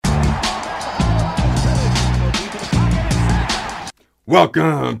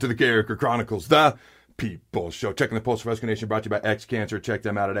Welcome to the Character Chronicles, the People Show. Checking the Pulse of Husker Nation, brought to you by X-Cancer. Check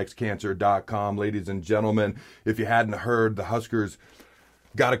them out at xcancer.com. Ladies and gentlemen, if you hadn't heard, the Huskers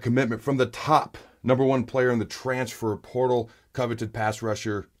got a commitment from the top #1 player in the transfer portal, coveted pass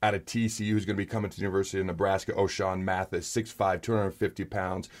rusher out of TCU, who's going to be coming to the University of Nebraska, Ochaun Mathis, 6'5", 250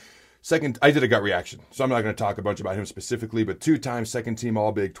 pounds. I did a gut reaction, so I'm not going to talk a bunch about him specifically, but 2-time second-team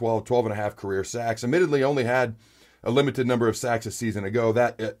All-Big 12 and a half career sacks. Admittedly, only had a limited number of sacks a season ago.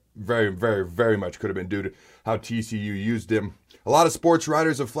 That very, very, very much could have been due to how TCU used him. A lot of sports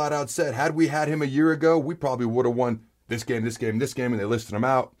writers have flat out said, had we had him a year ago, we probably would have won this game, and they listed him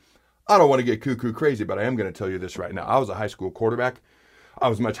out. I don't want to get cuckoo crazy, but I am going to tell you this right now. I was a high school quarterback. I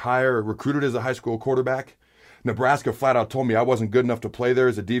was much higher recruited as a high school quarterback. Nebraska flat out told me I wasn't good enough to play there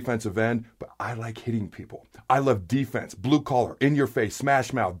as a defensive end, but I like hitting people. I love defense, blue collar, in your face,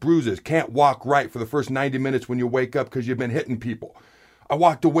 smash mouth, bruises, can't walk right for the first 90 minutes when you wake up because you've been hitting people. I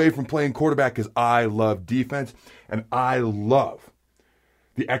walked away from playing quarterback because I love defense, and I love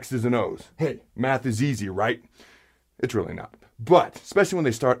the X's and O's. Hey, math is easy, right? It's really not. But, especially when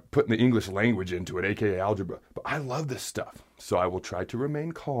they start putting the English language into it, aka algebra. But I love this stuff, so I will try to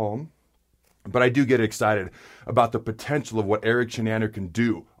remain calm. But I do get excited about the potential of what Erik Chinander can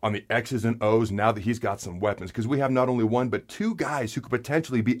do on the X's and O's now that he's got some weapons. Because we have not only one, but two guys who could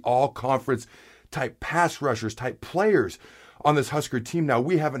potentially be all-conference type pass rushers, type players on this Husker team. Now,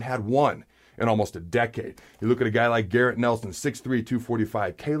 we haven't had one in almost a decade. You look at a guy like Garrett Nelson, 6'3",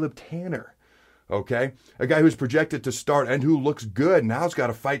 245. Caleb Tanner, okay? A guy who's projected to start and who looks good. Now he's got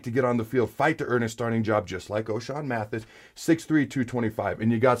to fight to get on the field, fight to earn a starting job, just like Ochaun Mathis, 6'3", 225.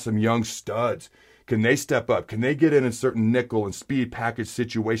 And you got some young studs. Can they step up? Can they get in certain nickel and speed package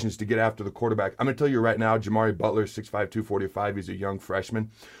situations to get after the quarterback? I'm going to tell you right now, Jamari Butler, 6'5", 245. He's a young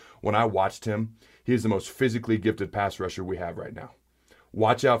freshman. When I watched him, he's the most physically gifted pass rusher we have right now.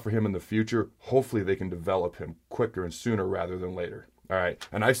 Watch out for him in the future. Hopefully they can develop him quicker and sooner rather than later. All right,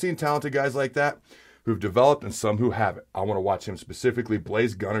 and I've seen talented guys like that who've developed and some who haven't. I want to watch him specifically.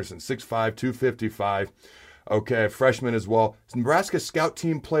 Blaise Gunnerson, 6'5", 255. Okay, freshman as well. Nebraska Scout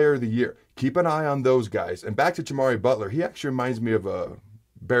Team Player of the Year. Keep an eye on those guys. And back to Jamari Butler, he actually reminds me of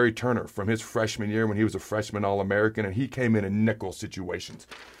Barry Turner from his freshman year when he was a freshman All-American, and he came in nickel situations.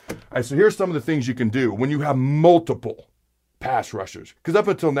 All right, so here's some of the things you can do when you have multiple pass rushers. Because up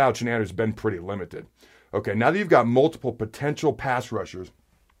until now, Chinander's been pretty limited. Okay, now that you've got multiple potential pass rushers,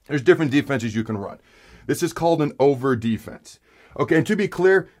 there's different defenses you can run. This is called an over defense. Okay, and to be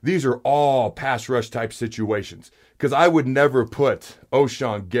clear, these are all pass rush type situations because I would never put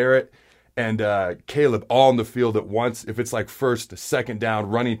Ochaun, Garrett, and Caleb all on the field at once if it's like first, second down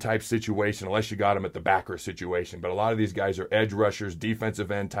running type situation, unless you got them at the backer situation. But a lot of these guys are edge rushers,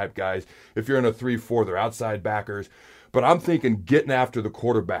 defensive end type guys. If you're in a 3-4, they're outside backers. But I'm thinking getting after the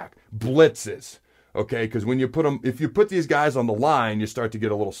quarterback, blitzes. Okay, because when you put them, if you put these guys on the line, you start to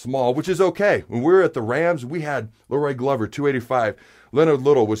get a little small, which is okay. When we were at the Rams, we had Leroy Glover, 285. Leonard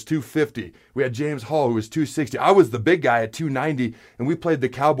Little was 250. We had James Hall, who was 260. I was the big guy at 290, and we played the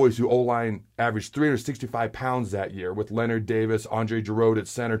Cowboys, who O-line averaged 365 pounds that year with Leonard Davis, Andre Giroud at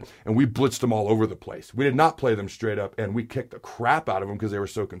center, and we blitzed them all over the place. We did not play them straight up, and we kicked the crap out of them because they were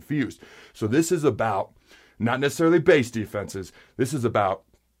so confused. So this is about not necessarily base defenses. This is about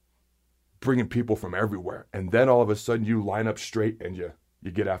bringing people from everywhere. And then all of a sudden you line up straight and you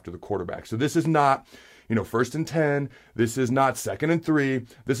get after the quarterback. So this is not, 1st and 10. This is not 2nd and 3.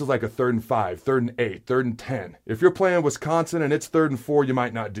 This is like a 3rd and 5, 3rd and 8, 3rd and 10. If you're playing Wisconsin and it's 3rd and 4, you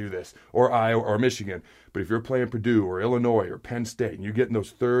might not do this, or Iowa or Michigan. But if you're playing Purdue or Illinois or Penn State and you get in those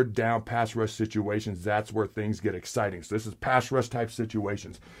third down pass rush situations, that's where things get exciting. So this is pass rush type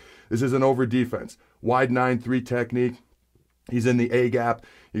situations. This is an over defense. Wide 9-3 technique. He's in the A gap.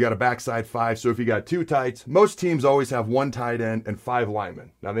 You got a backside 5. So if you got 2 tights, most teams always have 1 tight end and 5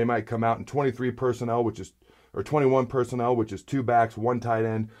 linemen. Now they might come out in 23 personnel, or 21 personnel, which is 2 backs, 1 tight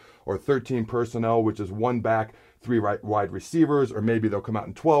end, or 13 personnel, which is 1 back, 3 wide receivers, or maybe they'll come out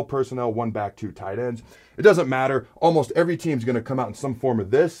in 12 personnel, 1 back, 2 tight ends. It doesn't matter. Almost every team's going to come out in some form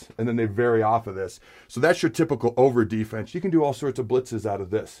of this, and then they vary off of this. So that's your typical over defense. You can do all sorts of blitzes out of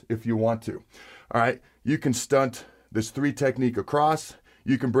this if you want to. All right, you can stunt this 3 technique across.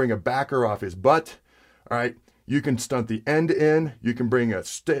 You can bring a backer off his butt. All right. You can stunt the end in. You can bring a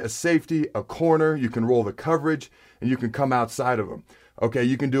safety, a corner. You can roll the coverage, and you can come outside of him. Okay.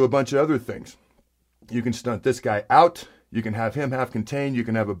 You can do a bunch of other things. You can stunt this guy out. You can have him half contained. You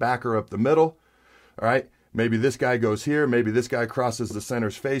can have a backer up the middle. All right. Maybe this guy goes here. Maybe this guy crosses the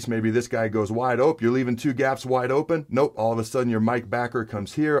center's face. Maybe this guy goes wide open. You're leaving 2 gaps wide open. Nope. All of a sudden, your Mike backer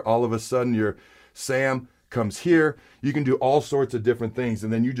comes here. All of a sudden, your Sam comes here. You can do all sorts of different things,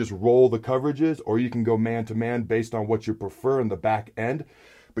 and then you just roll the coverages, or you can go man-to-man based on what you prefer in the back end.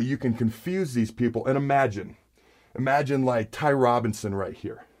 But you can confuse these people, and imagine like Ty Robinson right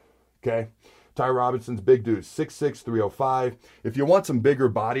here, okay? Ty Robinson's big dude, 6'6", 305. If you want some bigger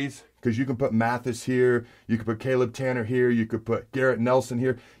bodies, because you can put Mathis here, you could put Caleb Tanner here, you could put Garrett Nelson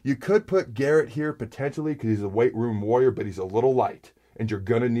here. You could put Garrett here potentially because he's a weight room warrior, but he's a little light, and you're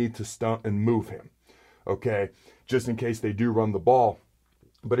going to need to stunt and move him, okay, just in case they do run the ball.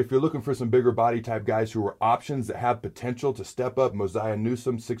 But if you're looking for some bigger body type guys who are options that have potential to step up, Mosiah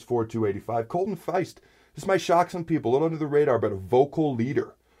Newsom, 6'4", 285. Colton Feist, this might shock some people, a little under the radar, but a vocal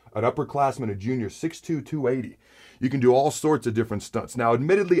leader. An upperclassman, a junior, 6'2", 280. You can do all sorts of different stunts. Now,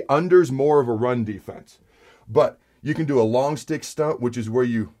 admittedly, under's more of a run defense. But you can do a long stick stunt, which is where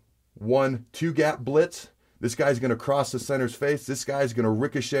you 1-2 gap blitz. This guy's going to cross the center's face. This guy's going to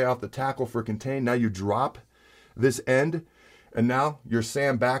ricochet off the tackle for contain. Now you drop this end. And now your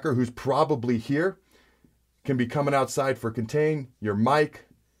Sam Backer, who's probably here, can be coming outside for contain. Your Mike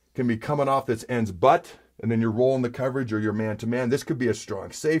can be coming off this end's butt. And then you're rolling the coverage or your man-to-man. This could be a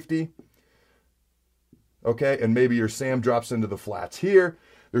strong safety. Okay, and maybe your Sam drops into the flats here.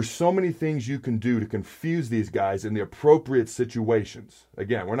 There's so many things you can do to confuse these guys in the appropriate situations.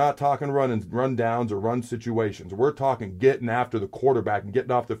 Again, we're not talking run downs or run situations. We're talking getting after the quarterback and getting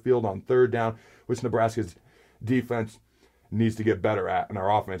off the field on third down, which Nebraska's defense needs to get better at, and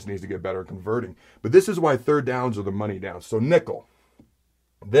our offense needs to get better at converting. But this is why third downs are the money downs. So nickel.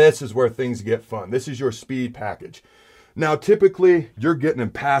 This is where things get fun. This is your speed package. Now, typically, you're getting in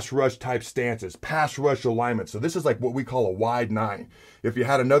pass rush type stances, pass rush alignment. So this is like what we call a wide 9. If you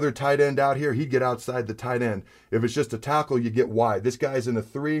had another tight end out here, he'd get outside the tight end. If it's just a tackle, you get wide. This guy's in a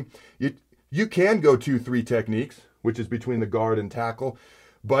 3. You can go 2-3 techniques, which is between the guard and tackle,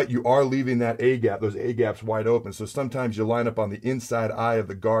 but you are leaving that A gap, those A gaps wide open. So sometimes you line up on the inside eye of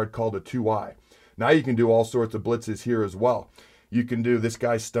the guard called a 2-eye. Now you can do all sorts of blitzes here as well. You can do this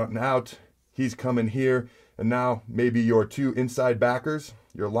guy stunting out. He's coming here. And now maybe your 2 inside backers,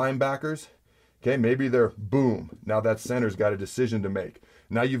 your linebackers. Okay, maybe they're boom. Now that center's got a decision to make.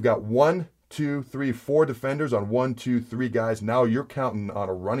 Now you've got 1, 2, 3, 4 defenders on 1, 2, 3 guys. Now you're counting on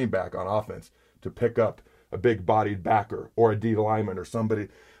a running back on offense to pick up a big-bodied backer or a D lineman or somebody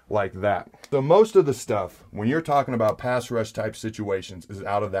like that. So most of the stuff, when you're talking about pass rush type situations, is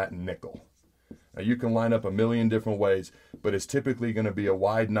out of that nickel. Now, you can line up a million different ways, but it's typically going to be a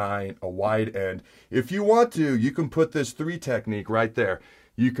wide 9, a wide end. If you want to, you can put this 3 technique right there.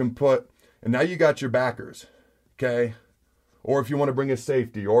 You can put, and now you got your backers, okay? Or if you want to bring a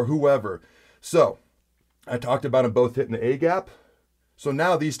safety or whoever. So, I talked about them both hitting the A gap. So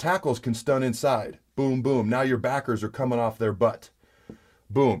now these tackles can stun inside. Boom, boom. Now your backers are coming off their butt.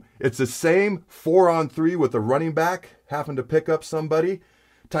 Boom. It's the same 4-on-3 with the running back having to pick up somebody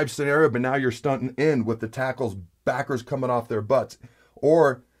type scenario, but now you're stunting in with the tackles, backers coming off their butts.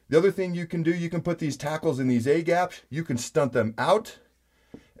 Or the other thing you can do, you can put these tackles in these A gaps, you can stunt them out,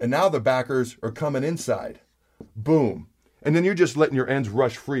 and now the backers are coming inside. Boom. And then you're just letting your ends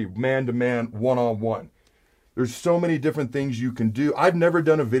rush free, man-to-man, one-on-one. There's so many different things you can do. I've never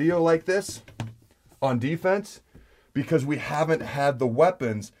done a video like this on defense because we haven't had the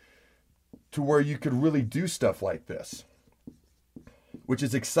weapons to where you could really do stuff like this, which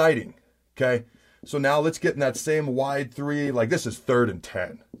is exciting, okay? So now let's get in that same wide 3. Like this is 3rd and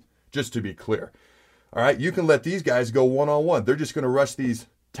 10, just to be clear. All right, you can let these guys go one-on-one. They're just going to rush these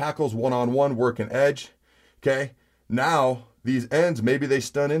tackles one-on-one, working edge, okay? Now, these ends, maybe they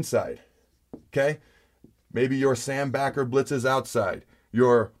stun inside, okay? Maybe your Sam Backer blitzes outside.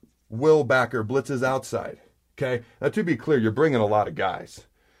 Your Will Backer blitzes outside, okay? Now, to be clear, you're bringing a lot of guys.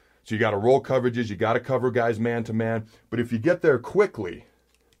 So you got to roll coverages. You got to cover guys man-to-man. But if you get there quickly,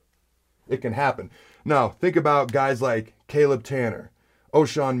 it can happen. Now, think about guys like Caleb Tanner,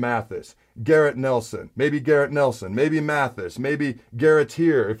 O'Shawn Mathis, Garrett Nelson, maybe Mathis, maybe Garrett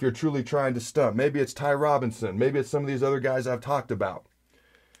here if you're truly trying to stunt. Maybe it's Ty Robinson. Maybe it's some of these other guys I've talked about.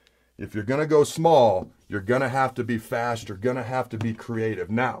 If you're going to go small, you're going to have to be fast. You're going to have to be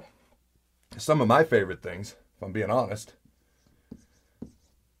creative. Now, some of my favorite things, if I'm being honest,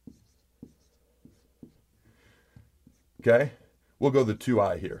 okay, we'll go the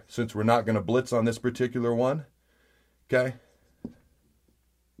 2-eye here since we're not going to blitz on this particular one, okay?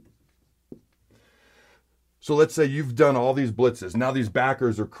 So let's say you've done all these blitzes. Now these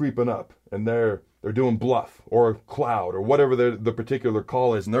backers are creeping up and they're doing bluff or cloud or whatever the particular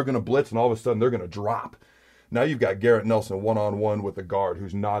call is, and they're going to blitz and all of a sudden they're going to drop. Now you've got Garrett Nelson one-on-one with a guard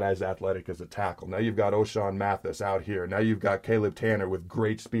who's not as athletic as a tackle. Now you've got O'Shawn Mathis out here. Now you've got Caleb Tanner with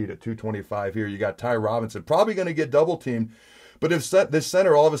great speed at 225 here. You got Ty Robinson probably going to get double teamed. But if this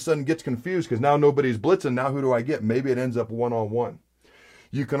center all of a sudden gets confused because now nobody's blitzing, now who do I get? Maybe it ends up one-on-one.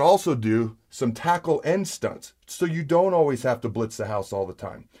 You can also do some tackle end stunts, so you don't always have to blitz the house all the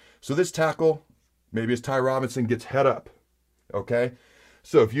time. So this tackle, maybe it's Ty Robinson, gets head up, okay?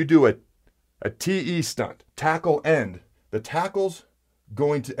 So if you do a TE stunt, tackle end, the tackle's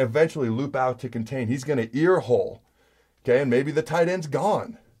going to eventually loop out to contain. He's going to ear hole, okay? And maybe the tight end's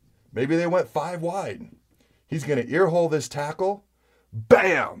gone. Maybe they went 5 wide. He's going to ear hole this tackle,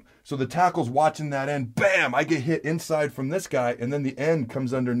 bam! So the tackle's watching that end, bam! I get hit inside from this guy, and then the end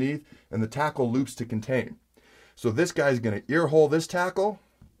comes underneath, and the tackle loops to contain. So this guy's going to ear hole this tackle.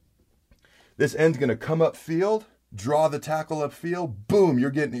 This end's going to come upfield, draw the tackle upfield, boom, you're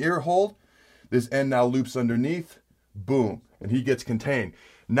getting ear holed. This end now loops underneath, boom, and he gets contained.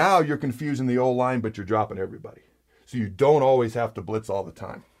 Now you're confusing the O-line, but you're dropping everybody. So you don't always have to blitz all the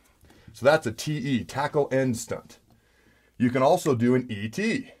time. So that's a TE, tackle end stunt. You can also do an ET,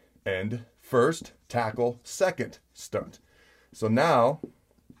 end first, tackle second stunt. So now,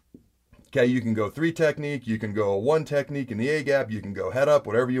 okay, you can go 3 technique, you can go 1 technique in the A-gap, you can go head up,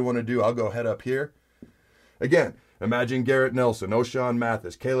 whatever you want to do. I'll go head up here. Again, imagine Garrett Nelson, O'Shawn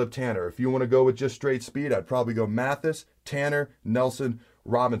Mathis, Caleb Tanner. If you want to go with just straight speed, I'd probably go Mathis, Tanner, Nelson,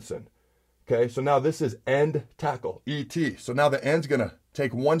 Robinson. Okay, so now this is end tackle, ET. So now the end's going to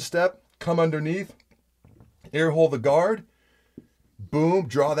take 1 step, come underneath, ear hole the guard, boom,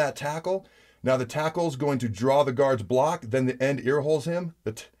 draw that tackle. Now the tackle's going to draw the guard's block, then the end ear holes him,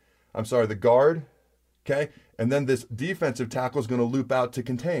 the guard, okay? And then this defensive tackle is going to loop out to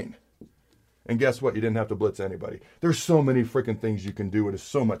contain. And guess what? You didn't have to blitz anybody. There's so many freaking things you can do. It is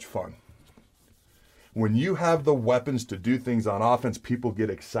so much fun. When you have the weapons to do things on offense, people get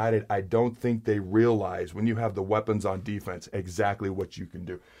excited. I don't think they realize when you have the weapons on defense exactly what you can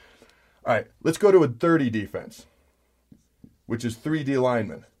do. All right, let's go to a 30 defense, which is 3D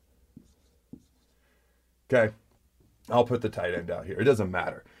linemen. Okay, I'll put the tight end out here. It doesn't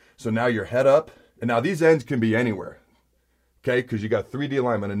matter. So now you're head up, and now these ends can be anywhere. Okay, because you got 3D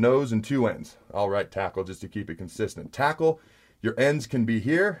linemen, a nose and 2 ends. I'll write tackle just to keep it consistent. Tackle, your ends can be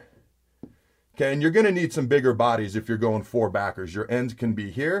here. Okay, and you're going to need some bigger bodies if you're going 4 backers. Your ends can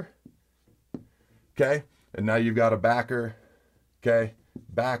be here. Okay, and now you've got a backer. Okay,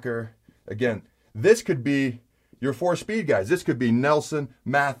 backer. Again, this could be your 4 speed guys. This could be Nelson,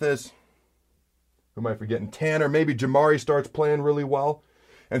 Mathis. Who am I forgetting? Tanner. Maybe Jamari starts playing really well.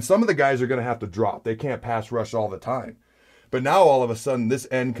 And some of the guys are going to have to drop. They can't pass rush all the time. But now all of a sudden this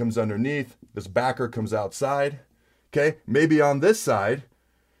end comes underneath. This backer comes outside. Okay, maybe on this side,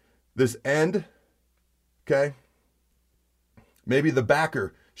 this end, okay, maybe the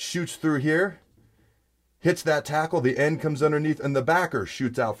backer shoots through here, hits that tackle, the end comes underneath, and the backer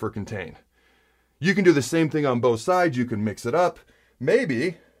shoots out for contain. You can do the same thing on both sides. You can mix it up.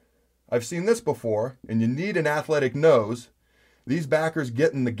 Maybe, I've seen this before, and you need an athletic nose. These backers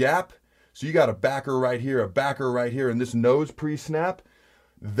get in the gap, so you got a backer right here, and this nose pre-snap.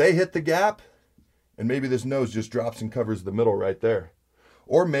 They hit the gap, and maybe this nose just drops and covers the middle right there.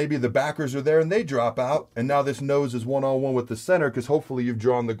 Or maybe the backers are there and they drop out, and now this nose is one-on-one with the center because hopefully you've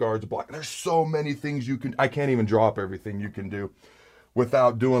drawn the guard's block. There's so many things you can, I can't even draw up everything you can do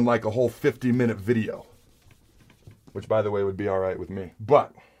without doing like a whole 50-minute video, which by the way would be all right with me.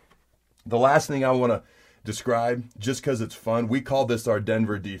 But the last thing I want to describe, just because it's fun, we call this our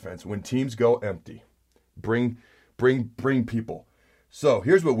Denver defense. When teams go empty, bring people. So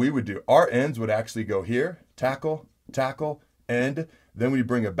here's what we would do. Our ends would actually go here, tackle, tackle, end. Then we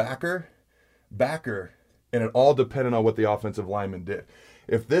bring a backer, and it all depended on what the offensive lineman did.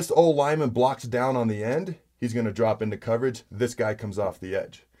 If this old lineman blocks down on the end, he's going to drop into coverage. This guy comes off the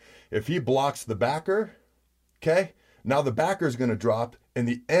edge. If he blocks the backer, okay, now the backer is going to drop and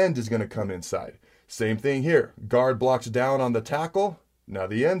the end is going to come inside. Same thing here. Guard blocks down on the tackle, now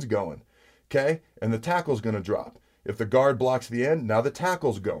the end's going, okay, and the tackle's going to drop. If the guard blocks the end, now the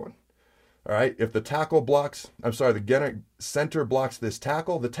tackle's going. All right, if the the center blocks this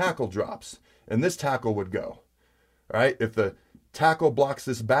tackle, the tackle drops, and this tackle would go. All right, if the tackle blocks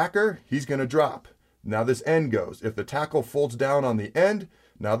this backer, he's going to drop. Now this end goes. If the tackle folds down on the end,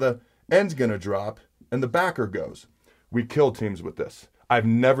 now the end's going to drop, and the backer goes. We kill teams with this. I've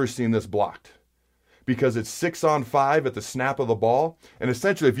never seen this blocked because it's 6-on-5 at the snap of the ball, and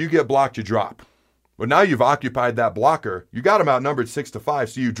essentially if you get blocked, you drop. But now you've occupied that blocker. You got him outnumbered 6-5,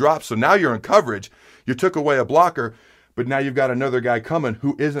 so you drop. So now you're in coverage. You took away a blocker, but now you've got another guy coming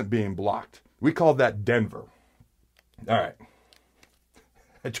who isn't being blocked. We call that Denver. All right.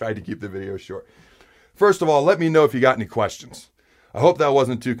 I tried to keep the video short. First of all, let me know if you got any questions. I hope that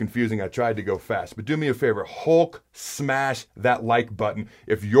wasn't too confusing. I tried to go fast. But do me a favor, Hulk smash that like button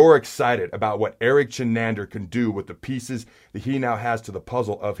if you're excited about what Eric Chinander can do with the pieces that he now has to the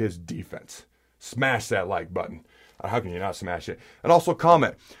puzzle of his defense. Smash that like button. How can you not smash it? And also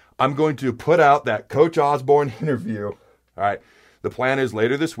comment. I'm going to put out that Coach Osborne interview. All right. The plan is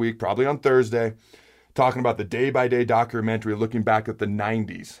later this week, probably on Thursday, talking about the day-by-day documentary looking back at the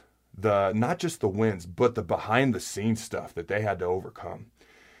 90s. Not just the wins, but the behind-the-scenes stuff that they had to overcome.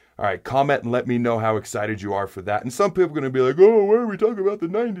 All right, comment and let me know how excited you are for that. And some people are going to be like, oh, why are we talking about the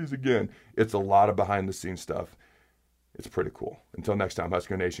 90s again? It's a lot of behind-the-scenes stuff. It's pretty cool. Until next time,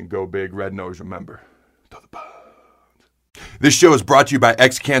 Husker Nation, go big, red nose, remember. To the bone. This show is brought to you by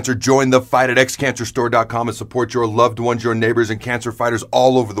X-Cancer. Join the fight at xcancerstore.com and support your loved ones, your neighbors, and cancer fighters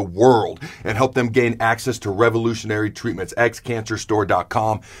all over the world and help them gain access to revolutionary treatments.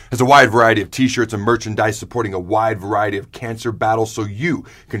 xcancerstore.com has a wide variety of t-shirts and merchandise supporting a wide variety of cancer battles so you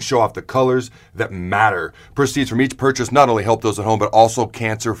can show off the colors that matter. Proceeds from each purchase not only help those at home, but also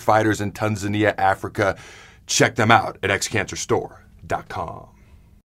cancer fighters in Tanzania, Africa. Check them out at xcancerstore.com.